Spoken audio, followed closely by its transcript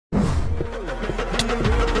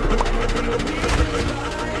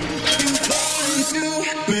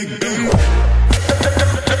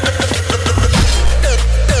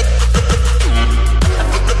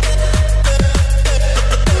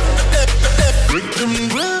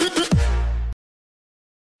Alright,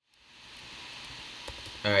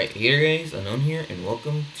 here guys, Unknown here, and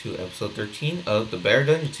welcome to episode 13 of the Bear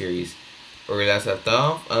Dungeon series. Where we last left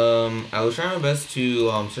off, I was trying my best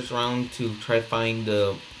to search around to try to find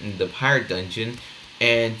the pirate dungeon,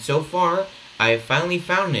 and so far, I finally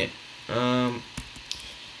found it.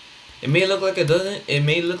 It may look like it doesn't,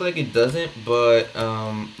 but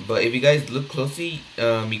if you guys look closely,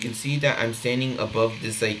 you can see that I'm standing above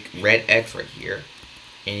this like red X right here.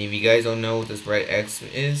 And if you guys don't know what this red X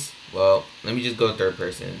is, well, let me just go third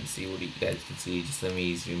person and see what you guys can see. Just let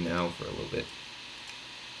me zoom out for a little bit.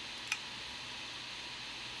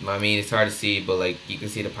 I mean, it's hard to see, but like you can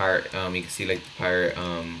see the pirate. You can see like the pirate.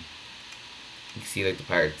 You can see like the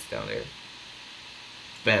pirates down there.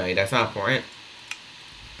 But anyway, that's not important.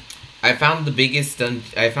 I found the biggest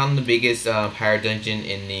pirate dungeon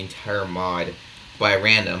in the entire mod by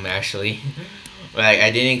random, actually. Like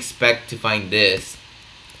I didn't expect to find this.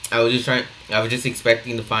 I was just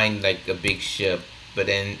expecting to find like a big ship, but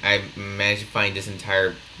then I managed to find this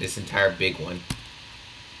entire big one.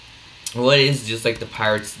 Well, it is just like the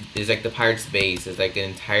pirates. It's like the pirates' base. It's like an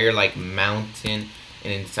entire like mountain,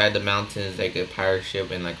 and inside the mountain is like a pirate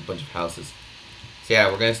ship and like a bunch of houses. So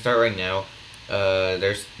yeah, we're gonna start right now.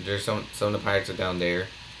 There's some of the pirates are down there.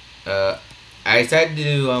 I decided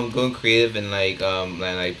to go creative and like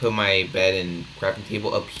put my bed and crafting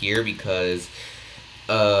table up here because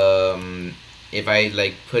if I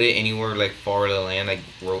like put it anywhere like far to the land, like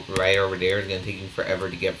right over there, it's gonna take me forever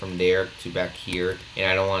to get from there to back here, and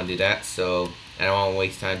I don't want to do that. So I don't want to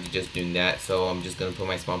waste time to just doing that. So I'm just gonna put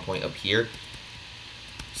my spawn point up here.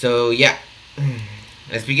 So yeah,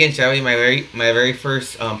 let's begin, shall we? My very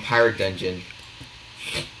first pirate dungeon.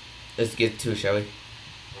 Let's get to it, shall we?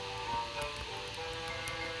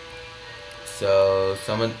 So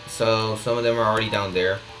some of them are already down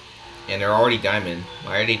there, and they're already diamond.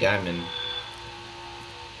 Why are they diamond?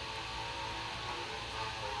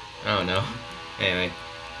 I don't know. Anyway,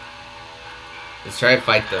 let's try to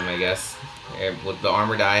fight them, I guess. With the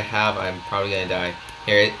armor that I have, I'm probably gonna die.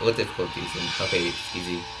 Here, what difficulties? Okay, it's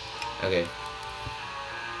easy. Okay,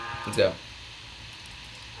 let's go.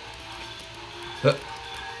 Huh.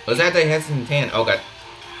 Was that the head in tan? Oh god.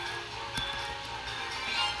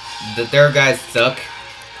 The third guy suck.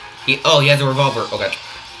 He has a revolver. Oh god.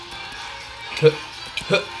 Huh.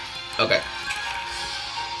 Huh. Okay.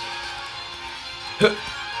 Huh.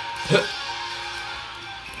 Huh.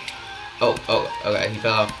 Oh, okay, he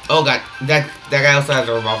fell off. Oh god, that guy also has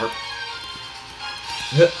a revolver.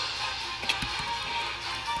 Huh.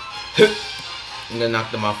 Huh. I'm gonna knock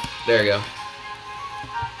them off. There you go.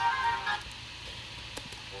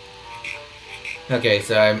 Okay,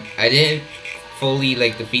 so I didn't fully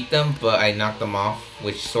like defeat them, but I knocked them off,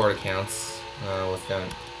 which sort of counts. What's down?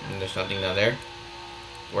 There's nothing down there.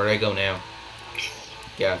 Where do I go now?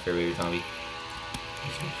 Get out there, baby zombie.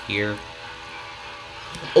 Here.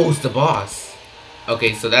 Oh, it's the boss.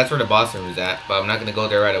 Okay, so that's where the boss room is at, but I'm not gonna go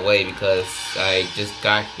there right away because I just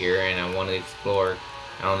got here and I want to explore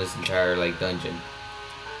on this entire like dungeon.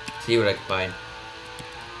 See what I can find.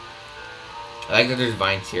 I like that there's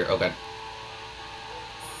vines here. Oh god.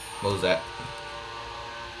 What was that?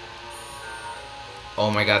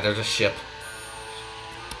 Oh my god, there's a ship.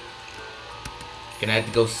 Gonna have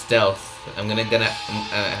to go stealth. I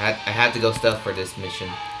had to go stealth for this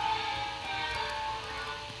mission.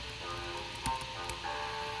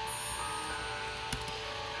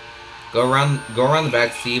 Go around the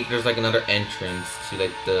back, see if there's like another entrance to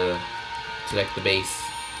like the base.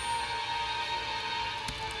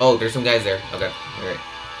 Oh, there's some guys there. Okay, alright.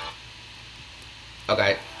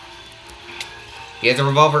 Okay. He has a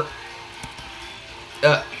revolver.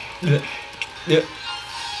 There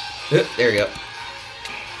we go.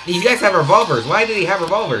 These guys have revolvers. Why do they have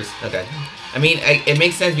revolvers? Okay. I mean, it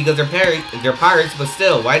makes sense because they're pirates, but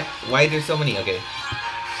still, why there's so many? Okay.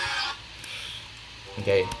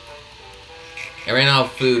 Okay. I ran out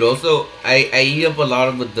of food. Also, I eat up a lot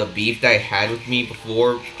of the beef that I had with me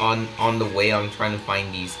before on the way on trying to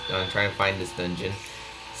find this dungeon.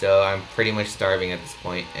 So I'm pretty much starving at this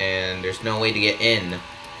point, and there's no way to get in.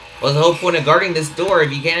 What's the whole point of guarding this door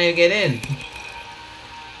if you can't even get in?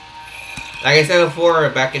 Like I said before,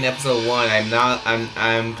 back in episode 1,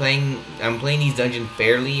 I'm playing these dungeons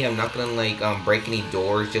fairly. I'm not gonna like break any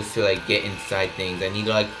doors just to like get inside things. I need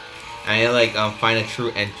to find a true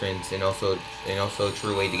entrance and also a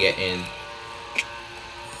true way to get in.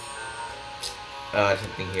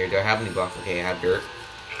 Something here. Do I have any blocks? Okay, I have dirt.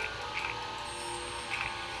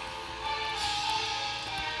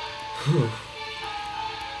 Whew.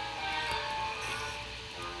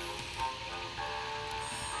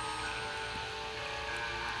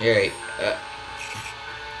 Alright.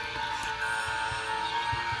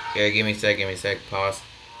 Yeah, give me a sec. Pause.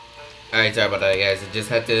 Alright, sorry about that, guys. I just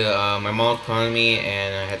had to, my mom's calling me,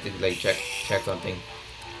 and I had to, like, check something.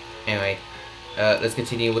 Anyway, let's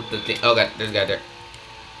continue with the thing. Oh god, there's a guy there.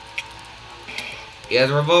 He has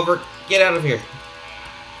a revolver. Get out of here.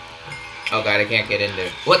 Oh god, I can't get in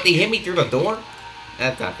there. What, they hit me through the door?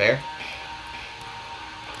 That's not fair.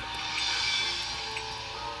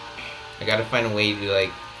 I gotta find a way to,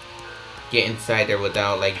 like, get inside there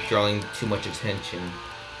without, like, drawing too much attention.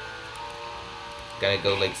 Gotta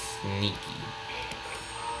go, like, sneaky.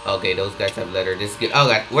 Okay, those guys have letter. This is good. Oh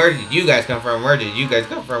god, where did you guys come from? Where did you guys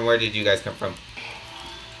come from? Where did you guys come from?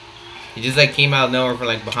 He just, like, came out of nowhere from,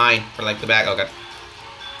 like, behind. From, like, the back. Oh god.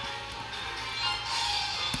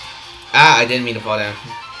 Ah, I didn't mean to fall down.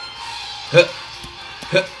 Huh.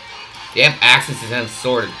 Huh. Damn, axes and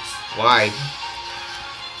swords. Why?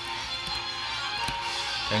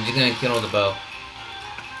 I'm just gonna kill him with a bow.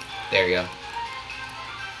 There you go.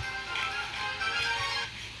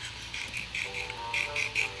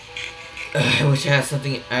 I wish I had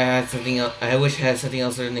something. Else. I wish I had something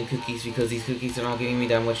else other than cookies, because these cookies are not giving me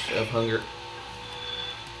that much of hunger.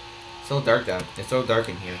 It's so dark down. It's so dark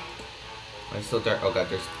in here. It's so dark. Oh god,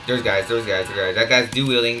 there's guys. That guy's dual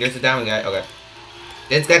wielding. There's a down guy. Okay.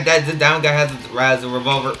 This down guy has a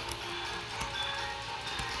revolver.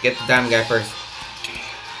 Get the diamond guy first.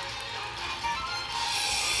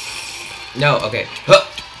 No, okay. Huh.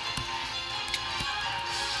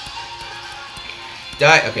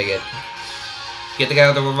 Die. Okay, good. Get the guy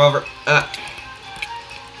with the revolver.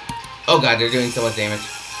 Oh god, they're doing so much damage.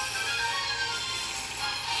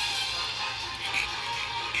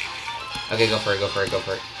 Okay, go for it.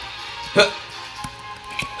 Huh.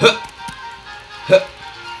 Huh. Huh.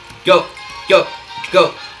 Go.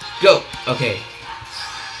 Okay.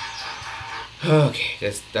 Okay,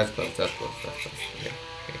 that's close. Okay.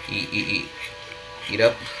 Eat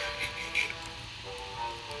up.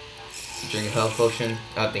 Drink a health potion.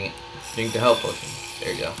 Drink the health potion.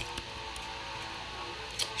 There you go.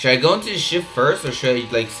 Should I go into the ship first, or should I,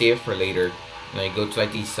 like, save it for later? Like, go to,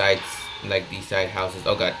 like, these sides, like, these side houses.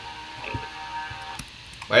 Oh god.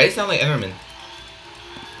 Why do they sound like Endermen?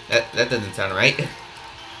 That doesn't sound right.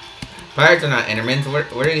 Pirates are not Endermen. So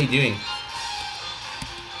what are they doing?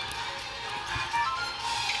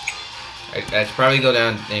 I should probably go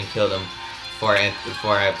down and kill them before I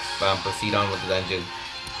proceed on with the dungeon.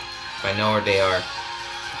 If I know where they are.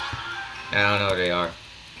 I don't know where they are.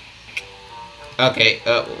 Okay,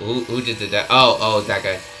 who just did that? Oh, it's that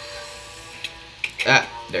guy. Ah,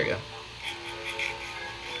 there you go.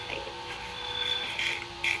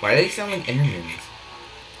 Why do they sound like Endermans?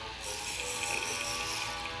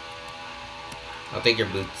 I'll take your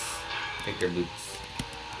boots.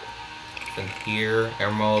 From here,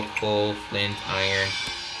 emerald, coal, flint, iron,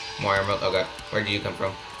 more emerald. Okay, where do you come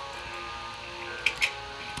from?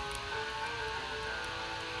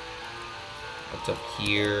 What's up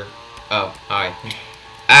here? Oh, hi.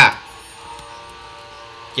 Ah!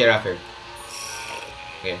 Get off here.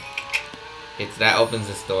 Okay. Okay, so that opens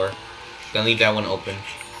this door. Gonna leave that one open.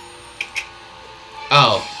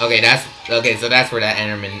 Oh, okay, so that's where that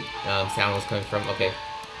Enderman sound was coming from. Okay.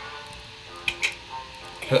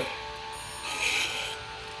 Huh.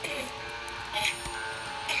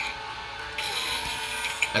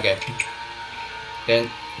 Okay. Then,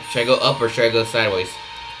 should I go up or should I go sideways?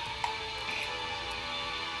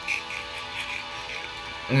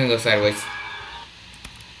 I'm gonna go sideways.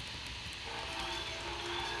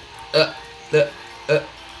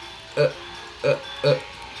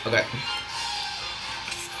 Okay.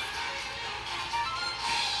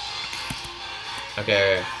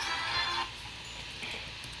 Okay.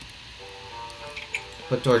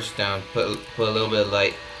 Put torch down. Put a little bit of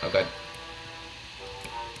light. Okay.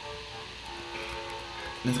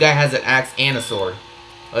 This guy has an axe and a sword.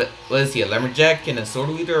 What is he? A lumberjack and a sword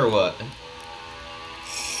leader or what?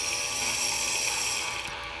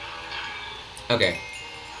 Okay.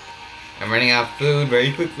 I'm running out of food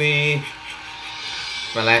very quickly.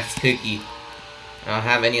 My last cookie. I don't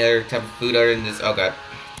have any other type of food other than this. Oh god.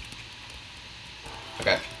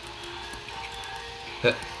 Okay.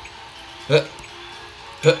 Huh. Huh.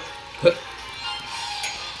 Huh. Huh.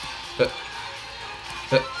 Huh.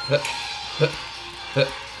 Huh. Huh. Huh. Huh. Huh.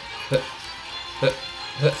 Huh.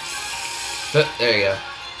 Huh. Huh. There you go.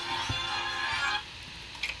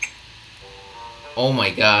 Oh my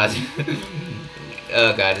god.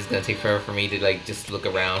 Oh god, it's gonna take forever for me to, like, just look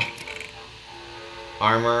around.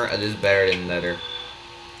 Armor, this is better than leather.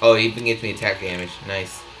 Oh, it even gives me attack damage.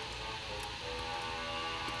 Nice.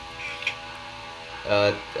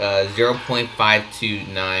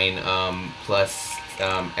 0.529 plus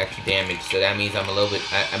extra damage. So that means I'm a little bit.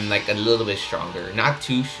 I'm like a little bit stronger. Not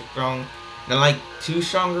too strong. Not like too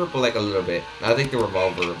stronger, but like a little bit. I'll take the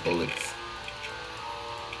revolver bullets.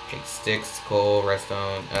 Take sticks, coal,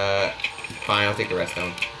 redstone. Fine. I'll take the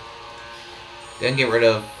redstone. Then get rid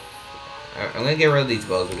of. I'm gonna get rid of these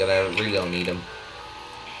bows because I really don't need them.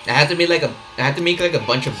 I have to make like a. I have to make like a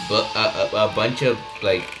bunch of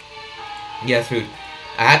like. Yes, food.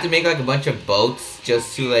 I have to make like a bunch of boats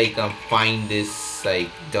just to like find this like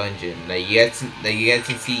dungeon. Like you guys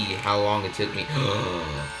can see how long it took me.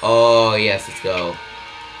 Oh yes, let's go.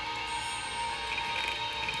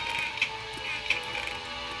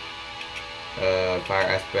 Fire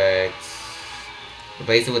aspects.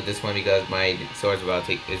 Replace it with this one because my sword's about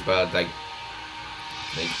to like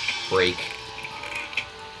break.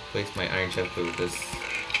 Replace my iron chest with this.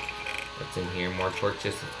 What's in here? More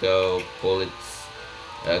torches. Let's go. Bullets.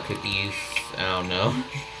 Cookies. I don't know.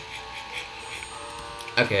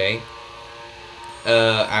 Okay.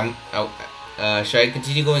 Should I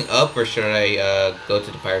continue going up or should I go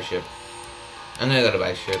to the pirate ship? I'm gonna go to the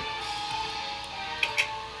pirate ship.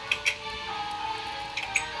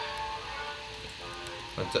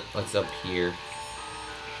 What's up here?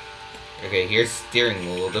 Okay, here's steering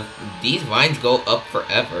wheel. These vines go up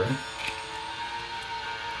forever.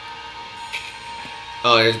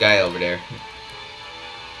 Oh, there's a guy over there.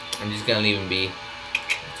 I'm just gonna leave him be.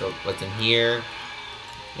 So, what's in here?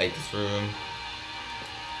 Like this room.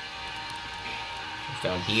 What's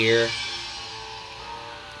down here?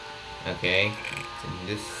 Okay. What's in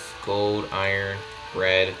this? Gold, iron,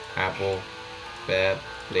 bread, apple,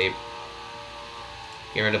 plate.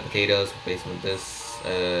 Get rid of potatoes, replace them with this.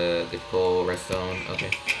 The coal, redstone.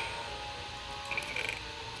 Okay.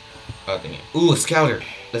 Oh, dang it. Ooh, a scouter!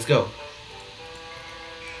 Let's go.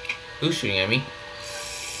 Who's shooting at me?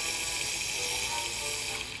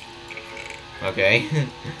 Okay.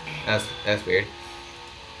 that's weird.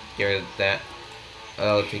 Get rid of that.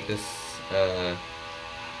 I'll take this.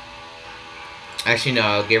 Actually, no.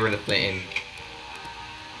 I'll get rid of Flint.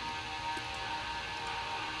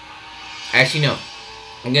 Actually, no.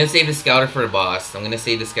 I'm gonna save the scouter for the boss. I'm gonna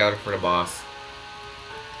save the scouter for the boss.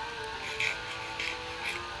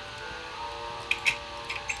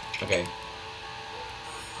 Okay.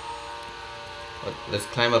 Let's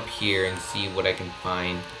climb up here and see what I can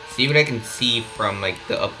find. See what I can see from like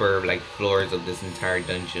the upper like floors of this entire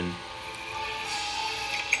dungeon.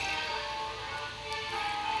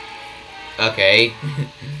 Okay.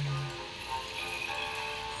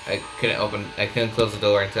 I couldn't close the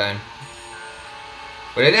door in time.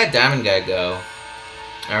 Where did that diamond guy go?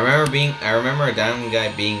 I remember a diamond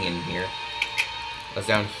guy being in here. What's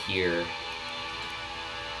down here?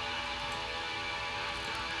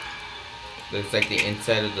 Looks like the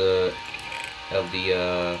inside of the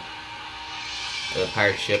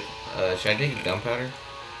pirate ship. Should I take gunpowder?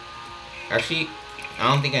 Actually,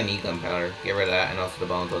 I don't think I need gunpowder. Get rid of that, and also the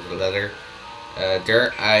bones, those are the leather.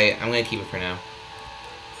 Dirt, I'm gonna keep it for now.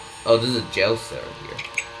 Oh, there's a jail cell here.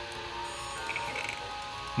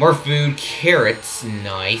 More food, carrots,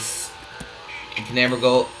 nice. You can never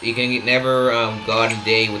go out a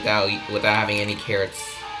day without having any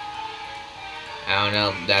carrots. I don't know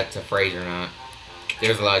if that's a phrase or not.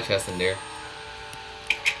 There's a lot of chests in there.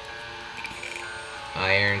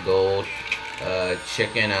 Iron, gold,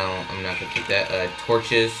 chicken. I'm not gonna take that.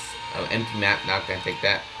 Torches, empty map. Not gonna take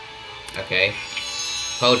that. Okay.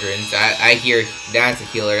 Cauldrons. I hear that's a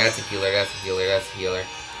healer. That's a healer. That's a healer. That's a healer.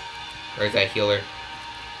 Where's that healer?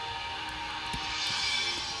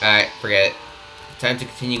 Alright, forget it. Time to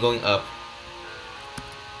continue going up.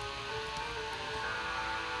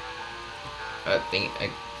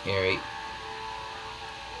 Alright.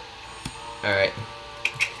 Alright.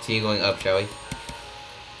 Continue going up, shall we?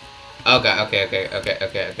 Oh god,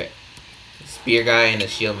 okay. Spear guy and a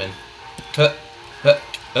shieldman. Huh.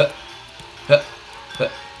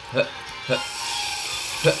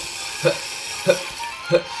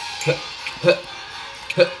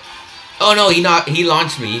 Oh no, he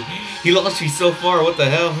launched me. He launched me so far, what the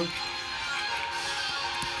hell?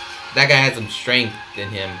 That guy had some strength in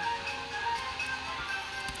him.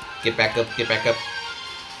 Get back up.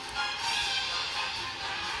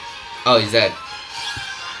 Oh, he's dead.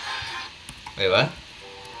 Wait, what?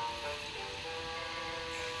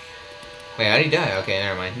 Wait, how did he die? Okay,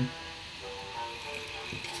 never mind.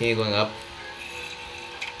 Continue going up.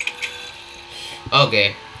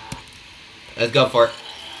 Okay. Let's go for it.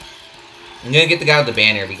 I'm gonna get the guy with the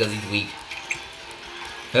banner because he's weak.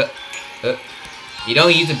 You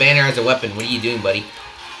don't use the banner as a weapon. What are you doing, buddy?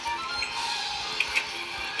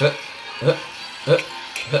 There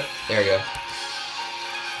we go.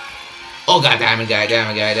 Oh god, diamond guy.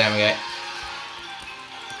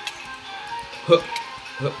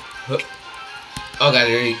 Oh god,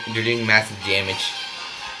 they're doing massive damage.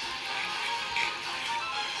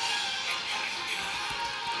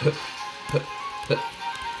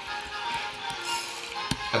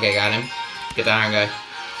 Okay, got him. Get the iron guy.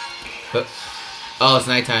 Oh, it's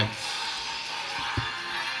nighttime.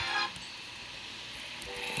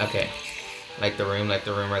 Okay. Like the room.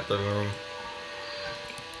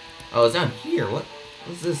 Oh, it's down here.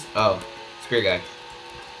 What's this? Oh, spear guy.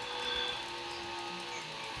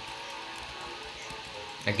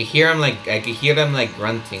 I could hear them like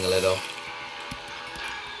grunting a little.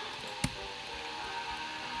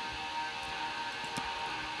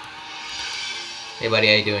 Hey buddy,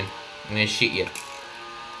 how you doing? I'm gonna shoot you.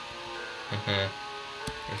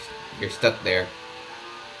 You're stuck there.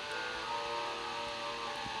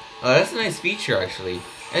 Oh, that's a nice feature actually.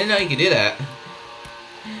 I didn't know you could do that.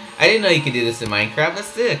 I didn't know you could do this in Minecraft. That's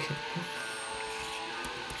sick.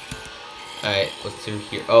 Alright, what's through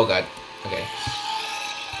here? Oh god. Okay.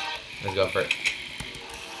 Let's go for it.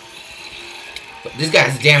 But this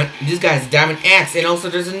guy's a diamond axe, and also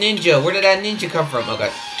there's a ninja. Where did that ninja come from? Oh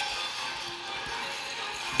god.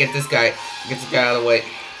 Get this guy. Get this guy out of the way.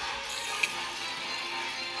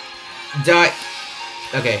 Die.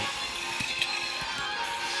 Okay.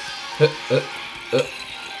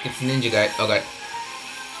 It's a ninja guy. Oh god.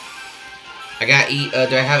 I gotta eat. Do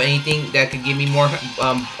I have anything that could give me more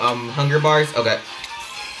hunger bars? Oh god.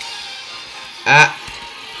 Ah.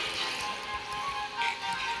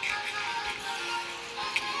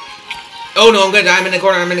 Oh no, I'm gonna die. I'm in the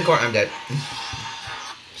corner. I'm dead.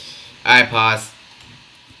 Alright, pause.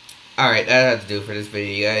 Alright, that has to do it for this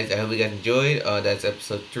video, guys. I hope you guys enjoyed. That's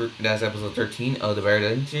episode 13 of the Bear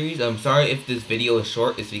Dungeon series. I'm sorry if this video is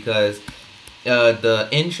short. It's because the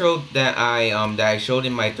intro that I showed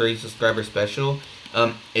in my 30 subscriber special,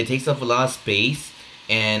 it takes up a lot of space,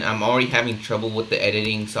 and I'm already having trouble with the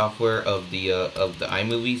editing software of the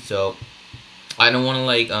iMovie, so I don't want to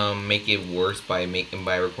like make it worse by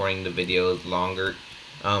recording the videos longer,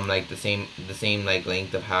 like the same like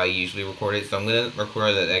length of how I usually record it. So I'm gonna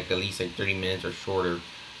record it like at least like 30 minutes or shorter,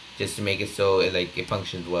 just to make it so it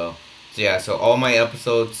functions well. So yeah, so all my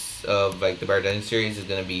episodes of like the Bear Dungeon series is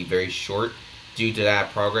gonna be very short due to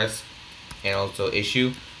that progress and also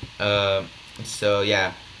issue. So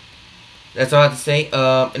yeah, that's all I have to say.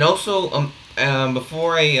 And also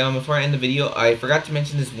before I end the video, I forgot to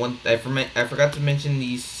mention this one. I forgot to mention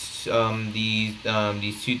these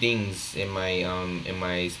two things in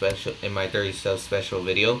my 30 sub special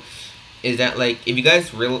video. Is that like if you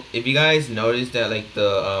guys notice that like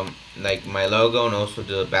the like my logo and also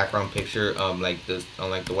the background picture like this on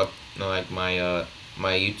like the web like my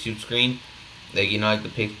my YouTube screen, like like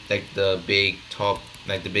the big top,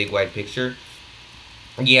 like the big white picture.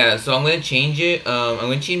 Yeah, so I'm gonna change it. I'm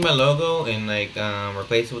gonna change my logo and like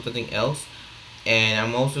replace it with something else. And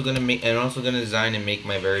I'm also gonna design and make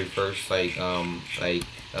my very first background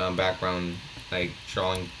like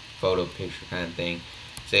drawing photo picture kind of thing.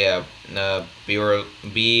 So yeah, be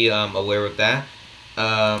aware of that.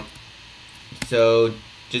 So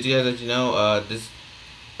just to let you know,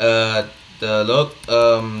 the look,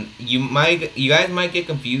 you guys might get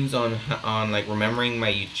confused on like remembering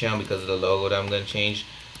my YouTube channel because of the logo that I'm gonna change,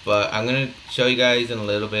 but I'm gonna show you guys in a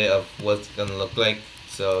little bit of what's gonna look like.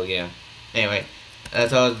 So yeah, anyway,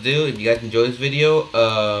 that's all I have to do. If you guys enjoyed this video,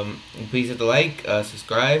 please hit the like,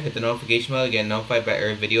 subscribe, hit the notification bell to get notified by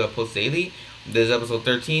every video I post daily. This is episode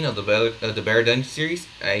 13 of the Bear Dungeon series.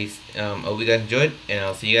 I hope you guys enjoyed, and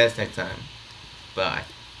I'll see you guys next time. Bye.